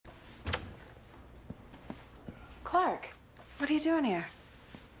Clark, what are you doing here?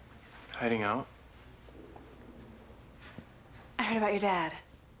 Hiding out? I heard about your dad.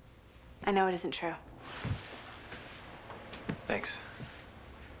 I know it isn't true. Thanks.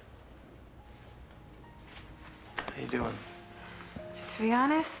 How you doing? To be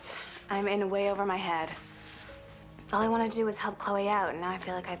honest, I'm in way over my head. All I wanted to do was help Chloe out, and now I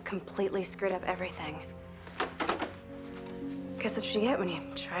feel like I've completely screwed up everything. Guess that's what you get when you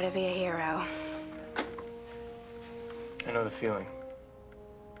try to be a hero. I know the feeling.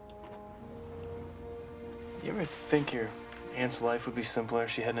 You ever think your aunt's life would be simpler if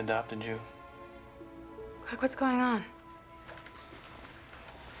she hadn't adopted you? Clark, what's going on?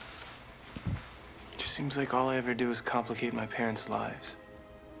 It just seems like all I ever do is complicate my parents' lives.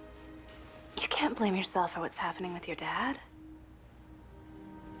 You can't blame yourself for what's happening with your dad.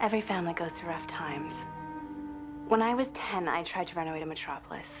 Every family goes through rough times. When I was 10, I tried to run away to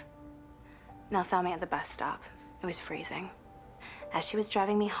Metropolis. Nell found me at the bus stop. It was freezing. As she was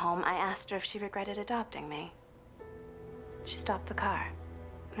driving me home, I asked her if she regretted adopting me. She stopped the car.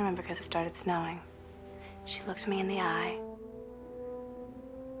 I remember because it started snowing. She looked me in the eye.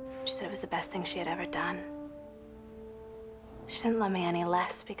 She said it was the best thing she had ever done. She didn't love me any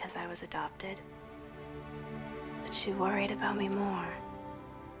less because I was adopted. But she worried about me more.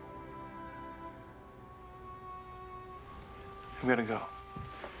 I'm gonna go.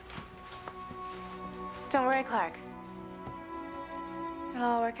 Don't worry, Clark. It'll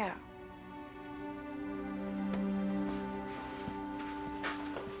all work out.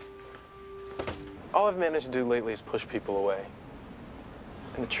 All I've managed to do lately is push people away.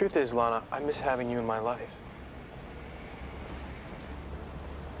 And the truth is, Lana, I miss having you in my life.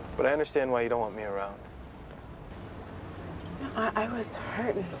 But I understand why you don't want me around. I was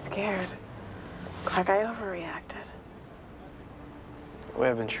hurt and scared. Clark, I overreacted. The way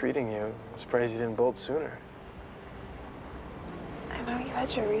I've been treating you, I'm surprised you didn't bolt sooner. I know you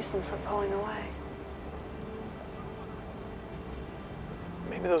had your reasons for pulling away.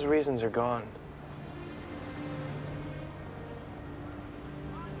 Maybe those reasons are gone.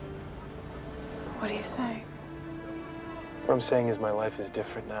 What do you say? What I'm saying is my life is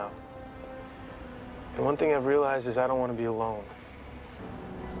different now. And one thing I've realized is I don't want to be alone.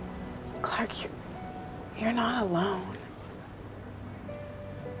 Clark, you're not alone.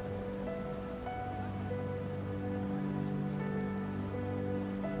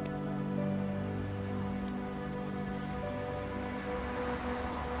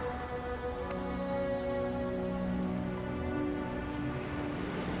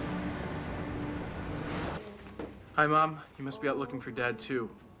 Hi, Mom. You must be out looking for Dad, too.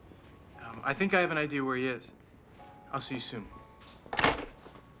 I think I have an idea where he is. I'll see you soon.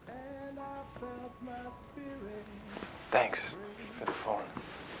 Thanks for the phone.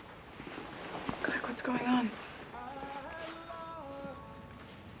 Clark, what's going on?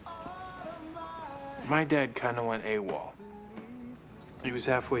 My dad kind of went AWOL. He was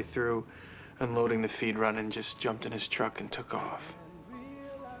halfway through unloading the feed run and just jumped in his truck and took off.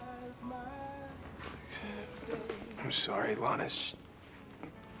 I'm sorry, Lana.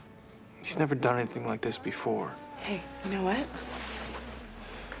 He's never done anything like this before. Hey, you know what?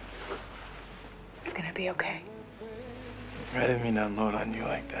 It's gonna be okay. I didn't mean to unload on you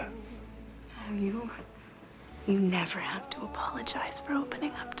like that. Oh, you never have to apologize for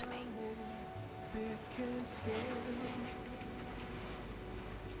opening up to me.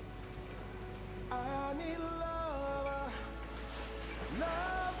 I need love,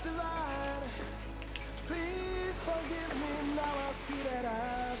 love divine. Please forgive me now. I see that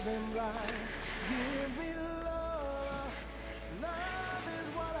I've been blind. Give me love. Love is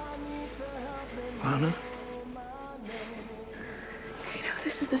what I need to help me. Lana? Know my name. I know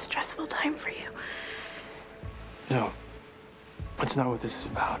this is a stressful time for you. No. That's not what this is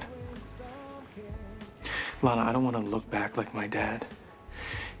about. Lana, I don't want to look back like my dad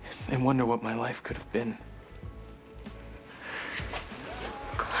and wonder what my life could have been.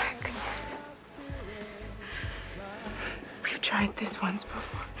 Clark. We've tried this once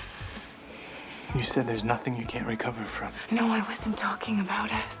before. You said there's nothing you can't recover from. No, I wasn't talking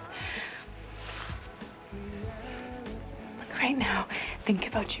about us. Look, right now, think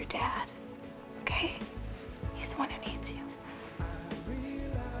about your dad, okay? He's the one who needs you.